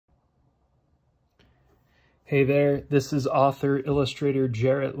Hey there, this is author illustrator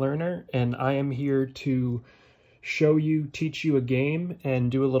Jarrett Lerner, and I am here to teach you a game and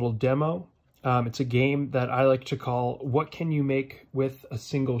do a little demo. It's a game that I like to call What Can You Make with a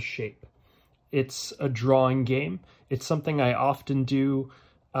Single Shape? It's a drawing game. It's something I often do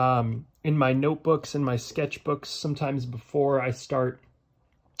in my notebooks and my sketchbooks, sometimes before I start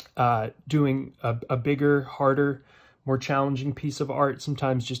doing a bigger, harder, more challenging piece of art,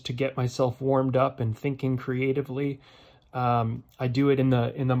 sometimes just to get myself warmed up and thinking creatively. I do it in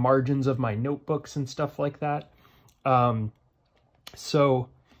the margins of my notebooks and stuff like that. So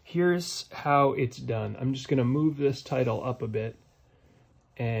here's how it's done. I'm just going to move this title up a bit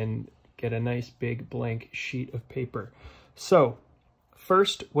and get a nice big blank sheet of paper. So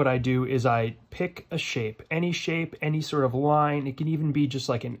first, what I do is I pick a shape, any sort of line. It can even be just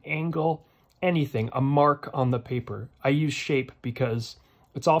like an angle, anything, a mark on the paper. I use shape because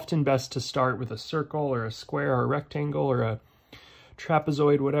it's often best to start with a circle or a square or a rectangle or a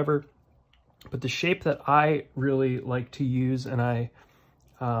trapezoid, whatever. But the shape that I really like to use and I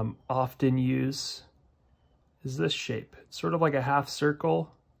often use is this shape. It's sort of like a half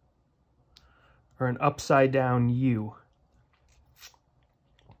circle or an upside down U.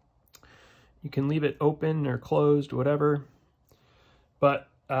 You can leave it open or closed, whatever. But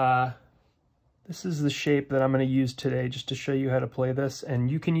this is the shape that I'm going to use today just to show you how to play this. And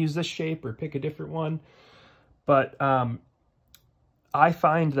you can use this shape or pick a different one. But I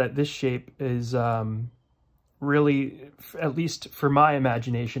find that this shape is really, at least for my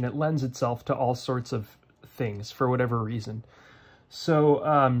imagination, it lends itself to all sorts of things for whatever reason.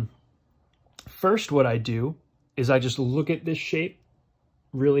 So first what I do is I just look at this shape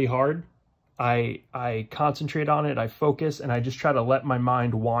really hard. I concentrate on it, I focus, and I just try to let my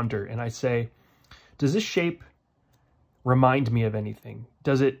mind wander. And I say, does this shape remind me of anything?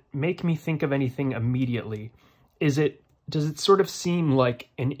 Does it make me think of anything immediately? Does it sort of seem like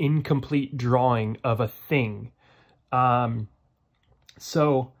an incomplete drawing of a thing?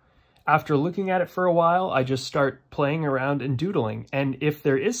 So after looking at it for a while, I just start playing around and doodling. And if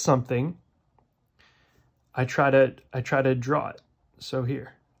there is something, I try to draw it. So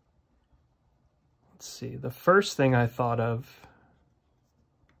here. Let's see, the first thing I thought of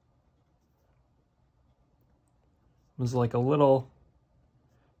was like a little,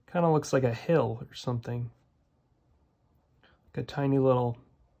 kind of looks like a hill or something. Like a tiny little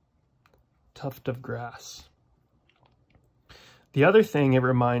tuft of grass. The other thing it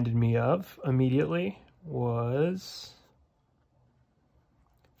reminded me of immediately was,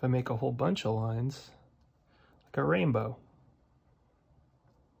 if I make a whole bunch of lines, like a rainbow.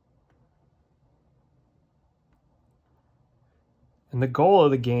 And the goal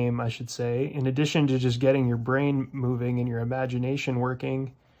of the game, I should say, in addition to just getting your brain moving and your imagination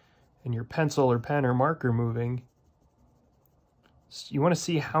working and your pencil or pen or marker moving, you want to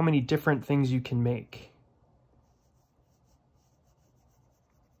see how many different things you can make.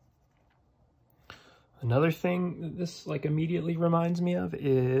 Another thing that this like immediately reminds me of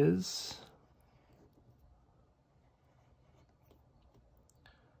is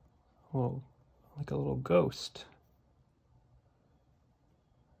like a little ghost.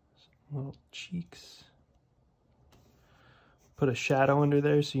 Little cheeks. Put a shadow under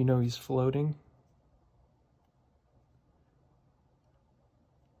there so you know he's floating.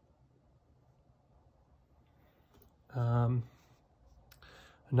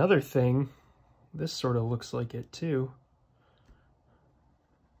 Another thing, this sort of looks like it too.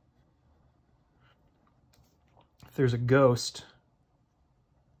 If there's a ghost,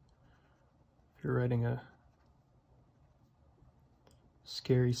 if you're writing a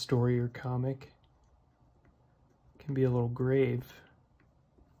scary story or comic, it can be a little grave.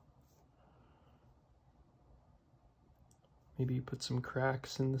 Maybe you put some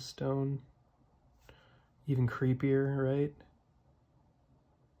cracks in the stone. Even creepier, right?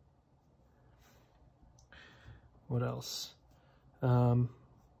 What else? If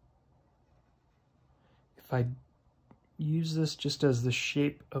I use this just as the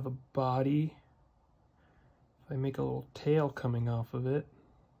shape of a body, I make a little tail coming off of it.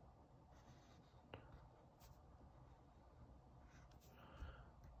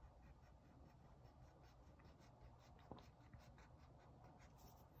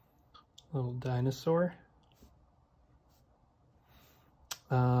 Little dinosaur.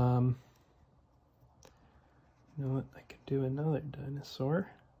 You know what? I could do another dinosaur.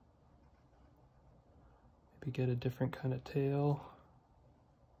 Maybe get a different kind of tail.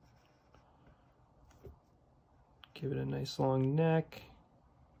 Give it a nice long neck.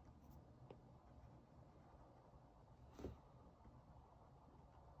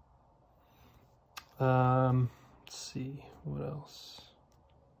 Let's see, what else?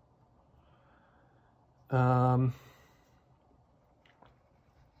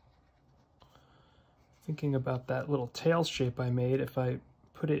 Thinking about that little tail shape I made, if I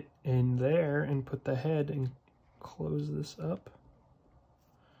put it in there and put the head and close this up,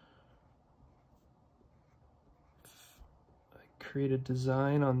 I create a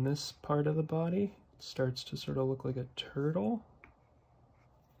design on this part of the body, it starts to sort of look like a turtle,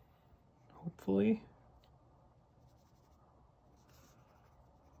 hopefully.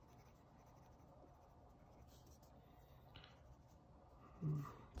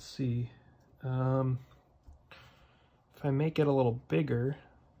 Let's see. If I make it a little bigger,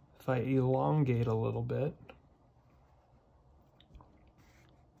 if I elongate a little bit,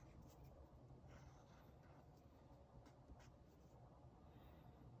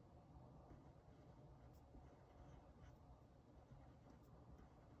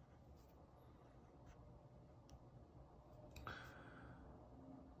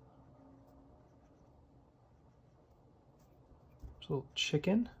 there's a little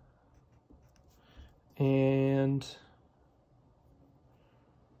chicken, and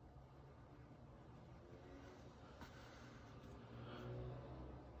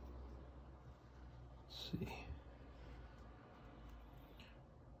see.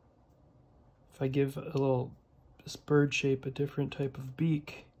 If I give this bird shape a different type of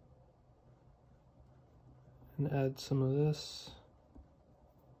beak and add some of this,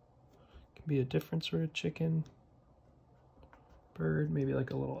 it can be a different sort of chicken, bird, maybe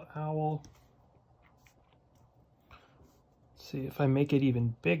like a little owl. Let's see, if I make it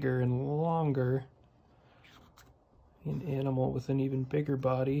even bigger and longer, an animal with an even bigger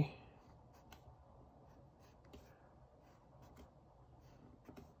body,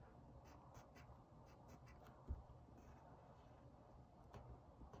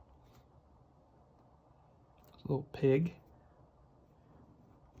 little pig.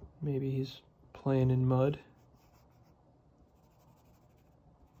 Maybe he's playing in mud.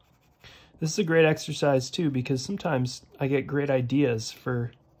 This is a great exercise too, because sometimes I get great ideas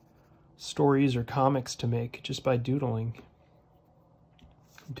for stories or comics to make just by doodling,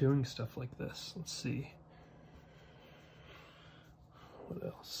 doing stuff like this. Let's see. What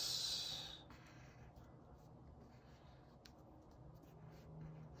else?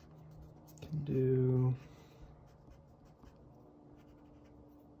 Can do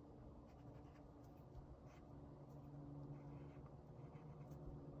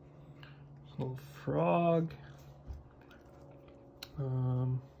little frog.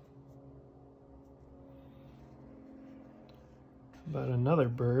 About another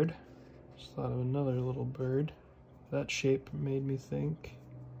bird. Just thought of another little bird. That shape made me think.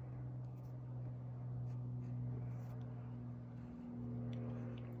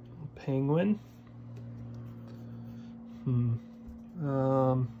 Penguin.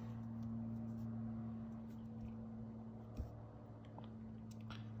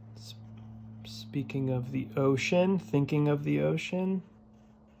 Speaking of the ocean, thinking of the ocean.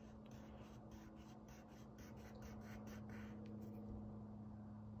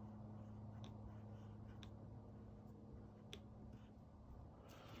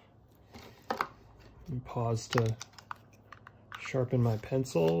 And pause to sharpen my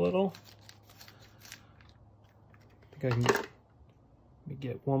pencil a little. I think I can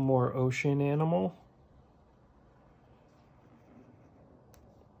get one more ocean animal.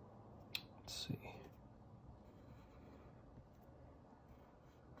 Let's see.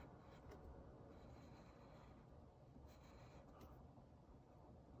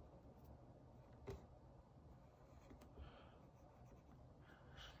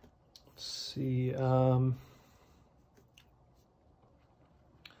 See, so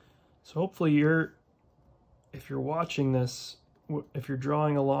hopefully if you're watching this, if you're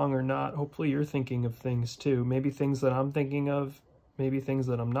drawing along or not, hopefully you're thinking of things too. Maybe things that I'm thinking of, maybe things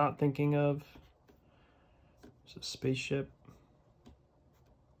that I'm not thinking of. There's a spaceship.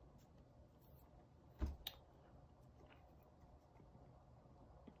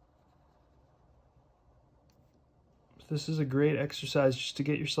 This is a great exercise just to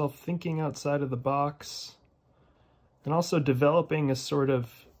get yourself thinking outside of the box and also developing a sort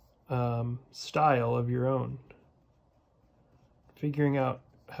of style of your own. Figuring out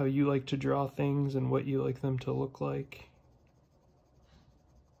how you like to draw things and what you like them to look like.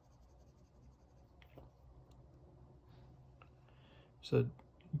 It's a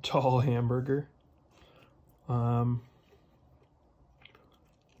tall hamburger. What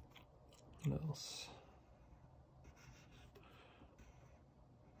else?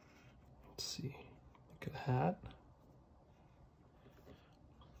 Let's see, like a hat.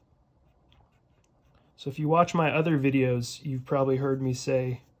 So if you watch my other videos, you've probably heard me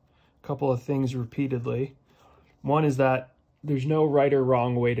say a couple of things repeatedly. One is that there's no right or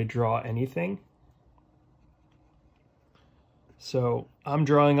wrong way to draw anything. So I'm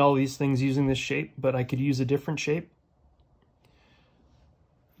drawing all these things using this shape, but I could use a different shape.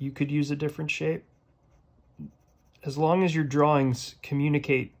 You could use a different shape. As long as your drawings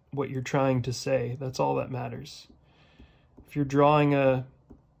communicate what you're trying to say, that's all that matters. If you're drawing a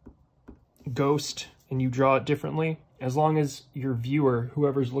ghost and you draw it differently, as long as your viewer,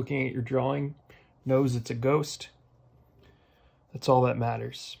 whoever's looking at your drawing, knows it's a ghost, that's all that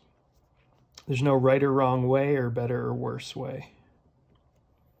matters. There's no right or wrong way or better or worse way.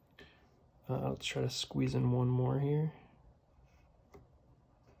 Let's try to squeeze in one more here.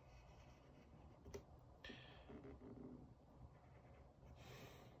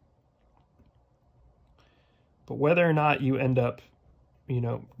 But whether or not you end up,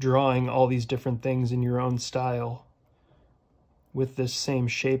 drawing all these different things in your own style with this same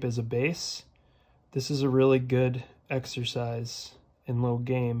shape as a base, this is a really good exercise and little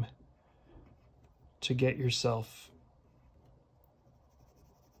game to get yourself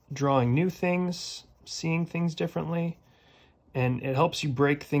drawing new things, seeing things differently, and it helps you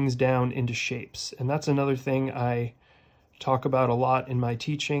break things down into shapes. And that's another thing I talk about a lot in my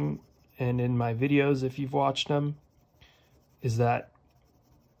teaching and in my videos, if you've watched them, is that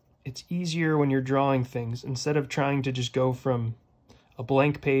it's easier when you're drawing things. Instead of trying to just go from a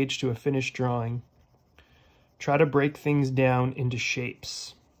blank page to a finished drawing, try to break things down into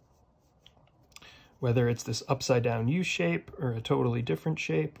shapes. Whether it's this upside down U shape or a totally different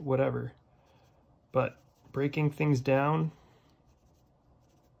shape, whatever. But breaking things down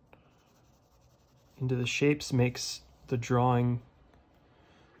into the shapes makes the drawing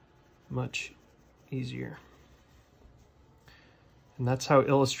much easier. And that's how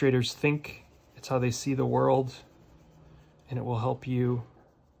illustrators think. It's how they see the world. And it will help you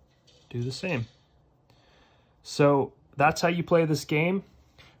do the same. So that's how you play this game.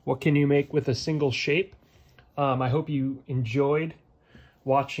 What can you make with a single shape? I hope you enjoyed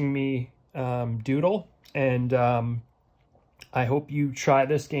watching me doodle, and I hope you try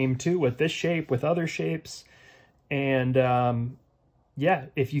this game too with this shape, with other shapes, and yeah,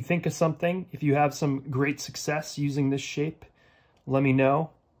 if you think of something, if you have some great success using this shape, let me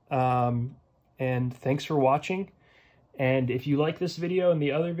know, and thanks for watching. And if you like this video and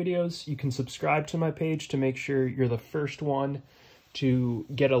the other videos, you can subscribe to my page to make sure you're the first one to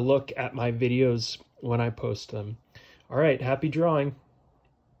get a look at my videos when I post them. All right, happy drawing.